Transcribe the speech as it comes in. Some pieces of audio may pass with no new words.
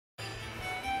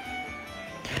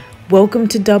Welcome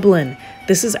to Dublin.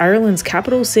 This is Ireland's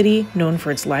capital city, known for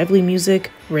its lively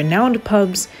music, renowned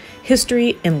pubs,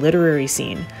 history, and literary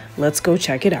scene. Let's go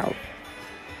check it out.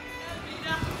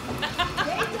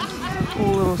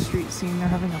 Cool little street scene. They're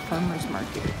having a farmer's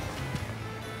market.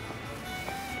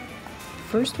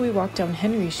 First, we walk down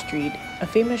Henry Street, a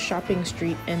famous shopping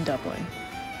street in Dublin.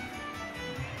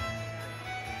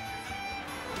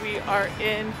 We are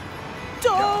in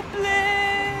Dublin!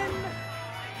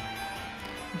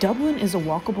 Dublin is a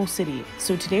walkable city,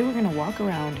 so today we're going to walk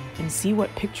around and see what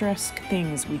picturesque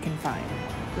things we can find.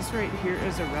 This right here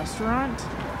is a restaurant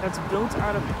that's built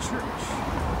out of a church.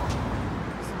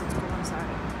 So let's go inside.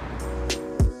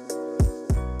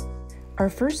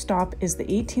 Our first stop is the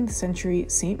 18th century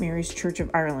St. Mary's Church of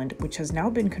Ireland, which has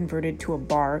now been converted to a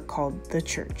bar called The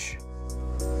Church.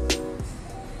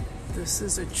 This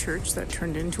is a church that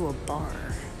turned into a bar.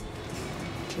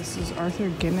 This is Arthur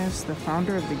Guinness, the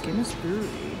founder of the Guinness Brewery.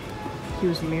 He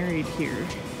was married here.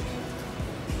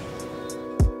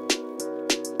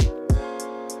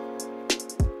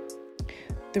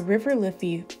 The River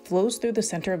Liffey flows through the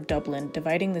center of Dublin,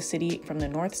 dividing the city from the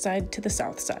north side to the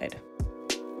south side.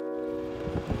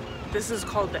 This is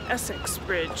called the Essex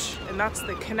Bridge, and that's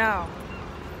the canal.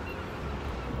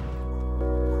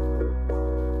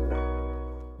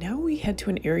 Now we head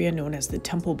to an area known as the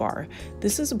Temple Bar.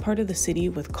 This is a part of the city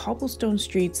with cobblestone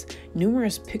streets,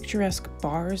 numerous picturesque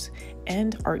bars,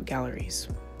 and art galleries.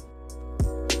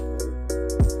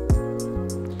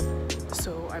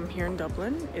 So I'm here in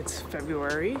Dublin. It's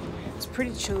February. It's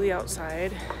pretty chilly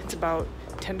outside. It's about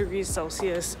 10 degrees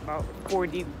Celsius, about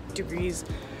 40 degrees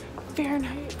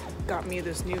Fahrenheit. Got me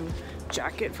this new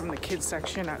jacket from the kids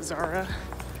section at Zara.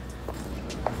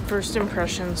 First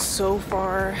impressions so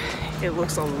far, it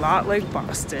looks a lot like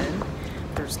Boston.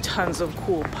 There's tons of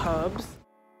cool pubs.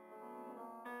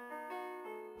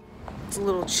 It's a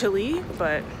little chilly,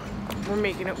 but we're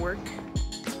making it work.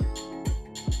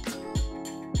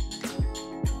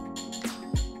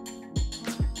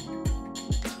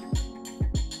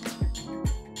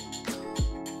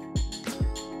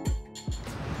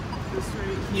 This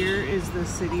right here is the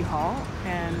City Hall,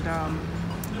 and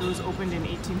it was opened in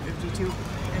 1852,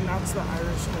 and that's the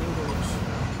Irish language.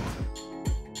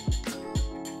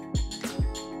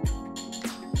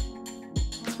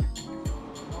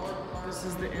 This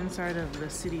is the inside of the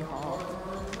City Hall.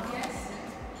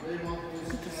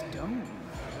 Look at this dome.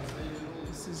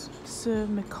 This is Sir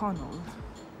McConnell.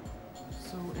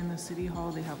 So in the City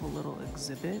Hall, they have a little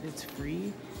exhibit. It's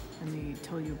free, and they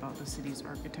tell you about the city's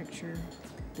architecture,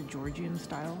 the Georgian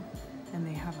style, and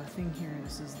they have a thing here.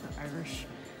 This is the Irish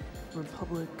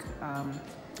Republic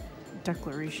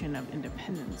Declaration of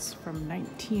Independence from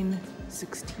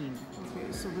 1916.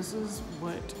 Okay, so this is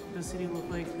what the city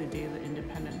looked like the day the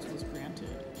independence was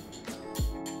granted.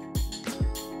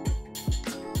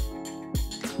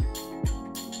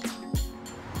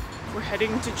 We're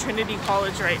heading to Trinity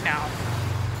College right now.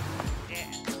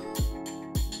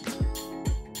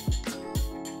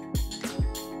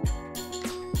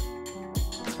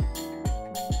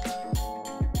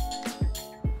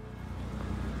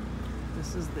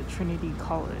 This is the Trinity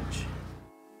College.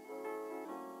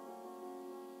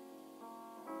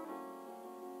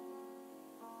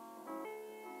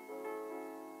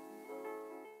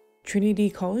 Trinity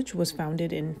College was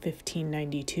founded in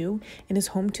 1592 and is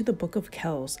home to the Book of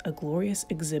Kells, a glorious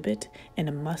exhibit and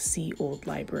a must-see old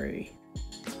library.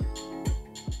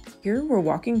 Here we're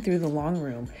walking through the long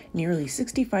room, nearly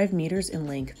 65 meters in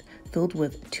length, filled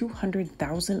with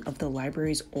 200,000 of the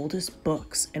library's oldest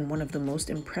books and one of the most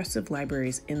impressive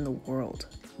libraries in the world.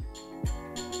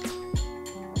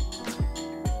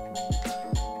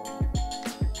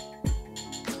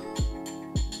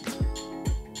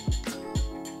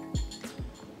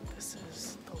 This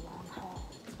is the long hall,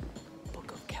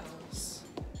 Book of Kells.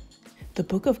 The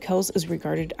Book of Kells is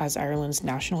regarded as Ireland's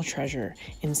national treasure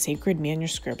in sacred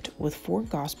manuscript with 4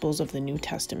 Gospels of the New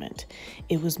Testament.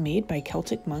 It was made by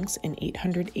Celtic monks in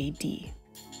 800 AD.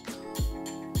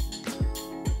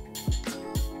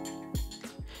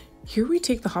 Here we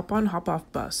take the hop-on, hop-off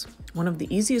bus, one of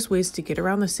the easiest ways to get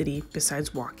around the city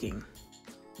besides walking.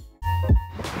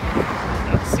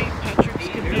 That's St. Patrick's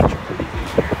Cathedral.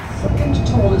 Second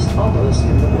tallest obelisk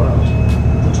in the world,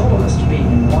 the tallest being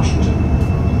in Washington.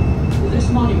 This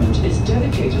monument is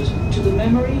dedicated to the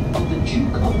memory of the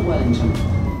Duke of Wellington.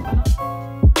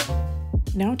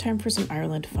 Now time for some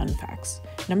Ireland fun facts.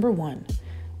 Number 1,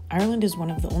 Ireland is one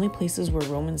of the only places where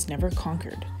Romans never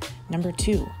conquered. Number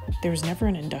 2, there was never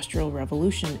an industrial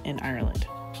revolution in Ireland.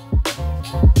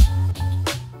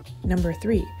 Number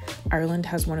 3, Ireland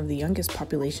has one of the youngest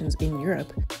populations in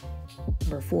Europe.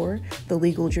 Number 4, the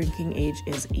legal drinking age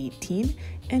is 18.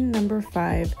 And number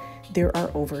 5, there are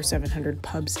over 700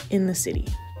 pubs in the city.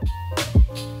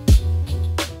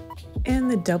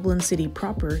 And the Dublin city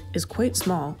proper is quite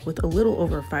small, with a little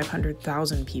over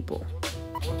 500,000 people.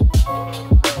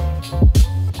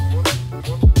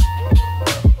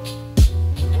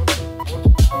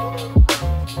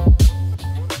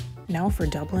 Now for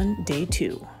Dublin, day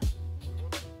 2.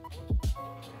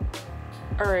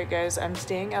 Alright guys, I'm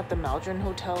staying at the Maldron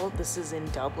Hotel. This is in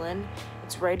Dublin.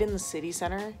 It's right in the city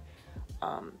center.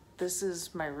 This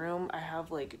is my room. I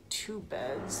have like 2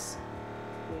 beds.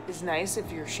 It's nice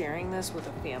if you're sharing this with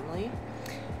a family.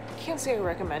 I can't say I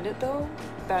recommend it though.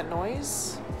 That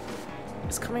noise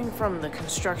is coming from the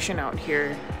construction out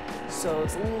here, so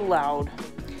it's a little loud.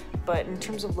 But in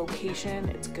terms of location,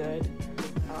 it's good.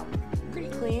 Pretty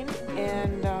clean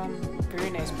and very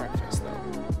nice breakfast though.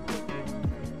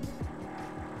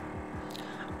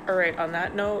 Alright, on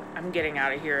that note, I'm getting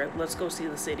out of here. Let's go see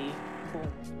the city.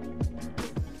 Boom.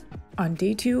 On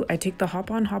day 2, I take the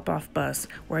hop-on hop-off bus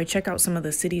where I check out some of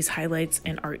the city's highlights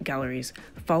and art galleries,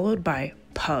 followed by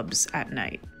pubs at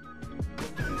night.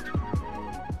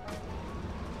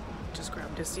 Just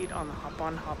grabbed a seat on the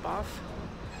hop-on hop-off.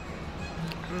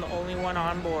 I'm the only one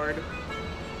on board.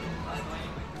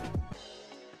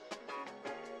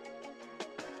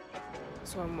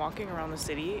 So I'm walking around the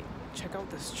city. Check out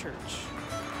this church.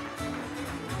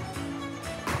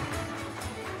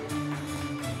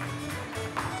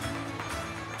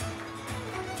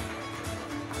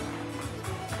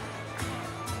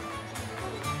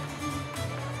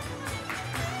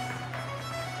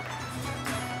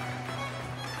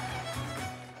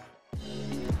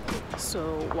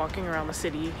 So walking around the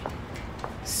city,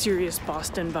 serious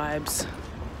Boston vibes.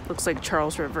 Looks like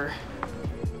Charles River.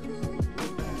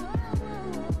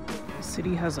 The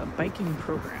city has a biking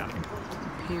program.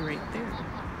 Pay right there.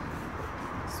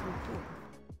 So cool.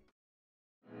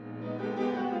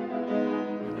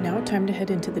 Now time to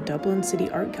head into the Dublin City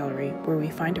Art Gallery where we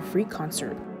find a free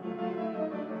concert.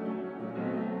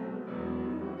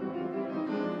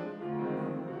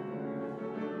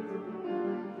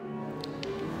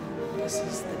 This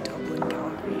is the Dublin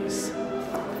Galleries.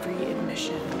 Free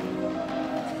admission.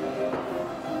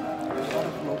 A lot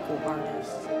of local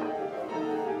artists.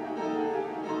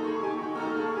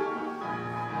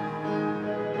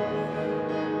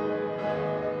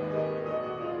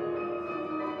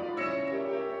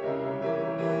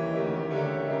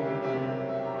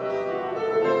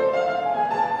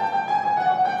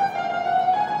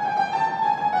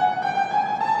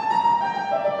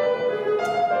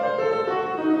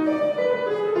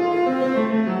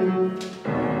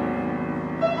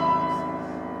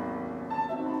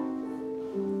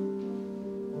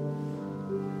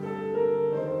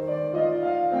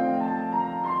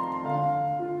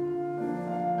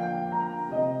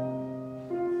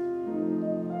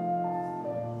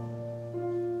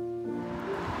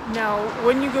 Now,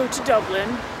 when you go to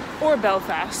Dublin or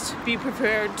Belfast, be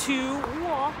prepared to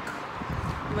walk,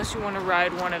 unless you want to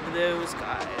ride one of those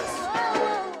guys.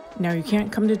 Now, you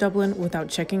can't come to Dublin without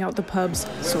checking out the pubs,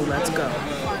 so let's go.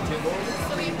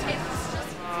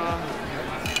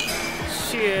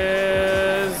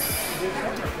 Cheers.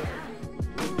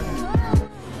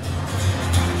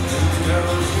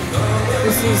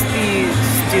 This is the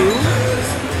stew,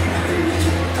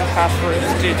 the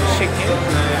half-roasted chicken.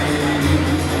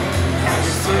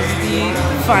 This is the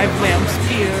 5 Lamps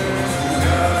beer.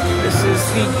 This is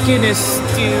the Guinness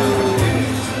stew.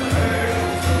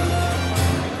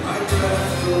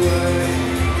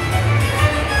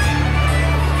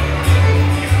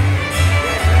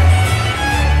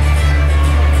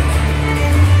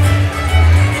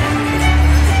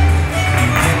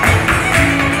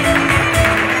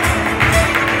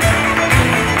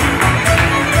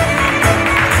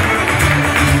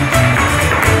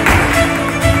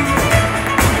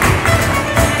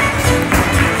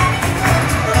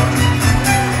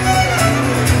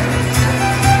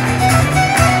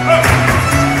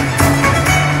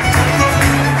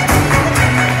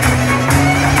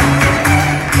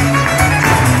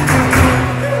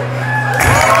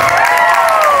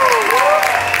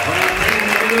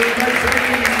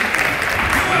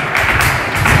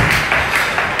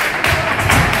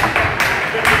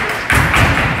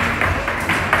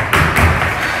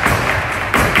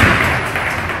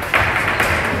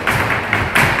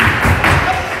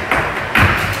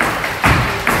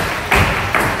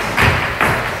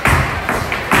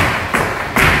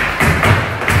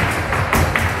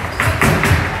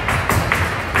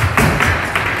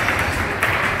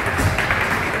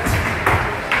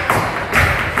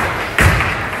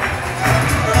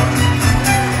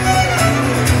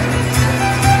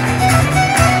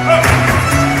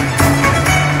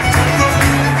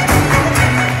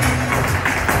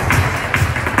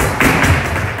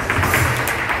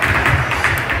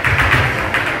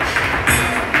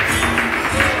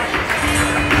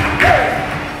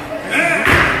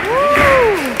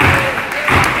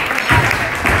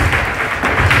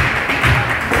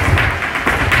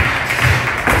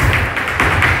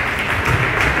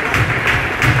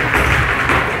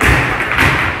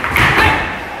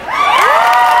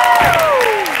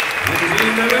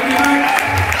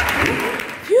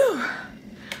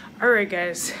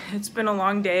 guys, it's been a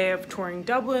long day of touring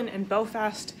Dublin and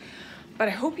Belfast, but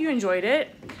I hope you enjoyed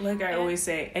it. Like I always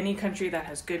say, any country that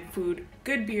has good food,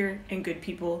 good beer, and good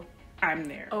people, I'm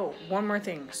there. Oh, one more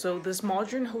thing. So this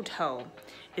Maldron Hotel,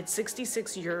 it's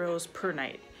 66 euros per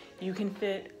night. You can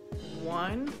fit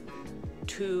 1,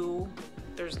 2,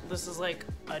 this is like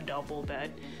a double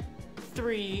bed,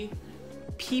 3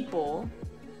 people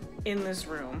in this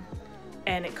room,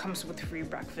 and it comes with free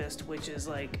breakfast, which is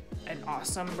like an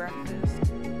awesome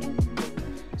breakfast.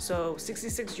 So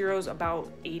 66 euros,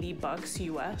 about 80 bucks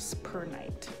US per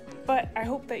night. But I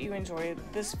hope that you enjoyed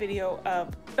this video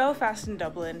of Belfast and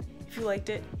Dublin. If you liked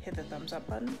it, hit the thumbs up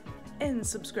button and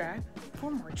subscribe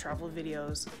for more travel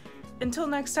videos. Until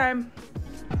next time.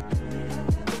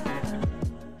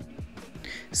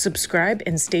 Subscribe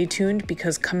and stay tuned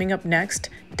because coming up next,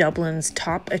 Dublin's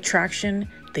top attraction,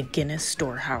 the Guinness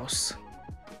Storehouse.